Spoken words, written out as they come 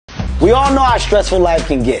We all know how stressful life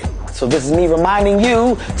can get. So this is me reminding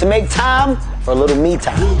you to make time for a little me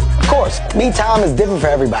time. Of course, me time is different for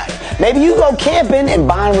everybody. Maybe you go camping and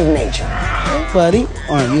bond with nature. Hey, buddy,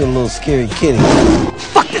 aren't you a little scary kitty?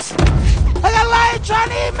 Fuck this! I got a lion trying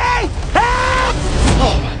to eat me! Help!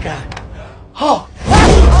 Oh my God. Oh.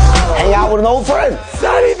 Hang out with an old friend.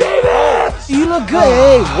 Sonny, baby! You look good.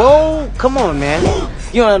 Hey, whoa, come on, man.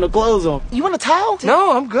 You don't have no clothes on. You want a towel?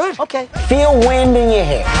 No, I'm good. Okay. Feel wind in your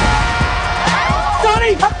hair.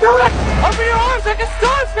 Sonny, I'm doing it! Open your arms like a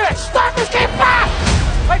starfish! Starfish came back!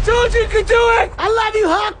 I told you could do it! I love you,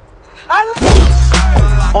 Huck.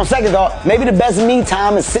 On second thought, maybe the best me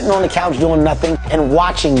time is sitting on the couch doing nothing and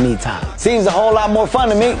watching me time. Seems a whole lot more fun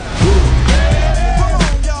to me.